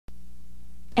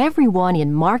Everyone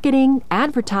in marketing,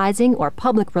 advertising, or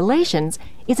public relations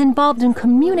is involved in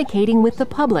communicating with the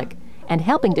public and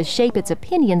helping to shape its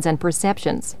opinions and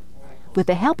perceptions. With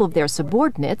the help of their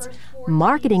subordinates,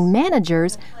 marketing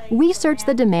managers research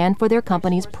the demand for their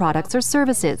company's products or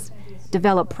services,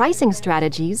 develop pricing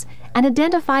strategies, and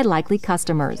identify likely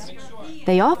customers.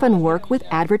 They often work with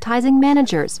advertising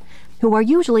managers, who are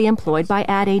usually employed by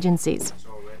ad agencies.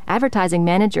 Advertising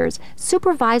managers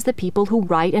supervise the people who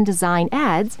write and design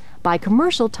ads, buy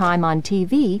commercial time on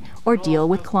TV, or deal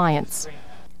with clients.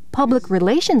 Public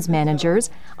relations managers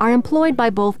are employed by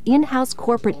both in-house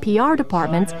corporate PR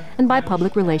departments and by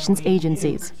public relations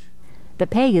agencies. The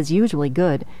pay is usually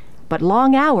good, but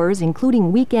long hours,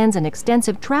 including weekends and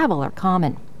extensive travel, are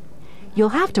common. You'll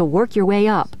have to work your way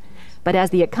up, but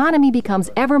as the economy becomes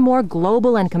ever more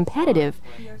global and competitive,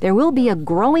 there will be a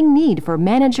growing need for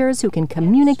managers who can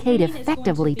communicate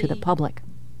effectively to the public.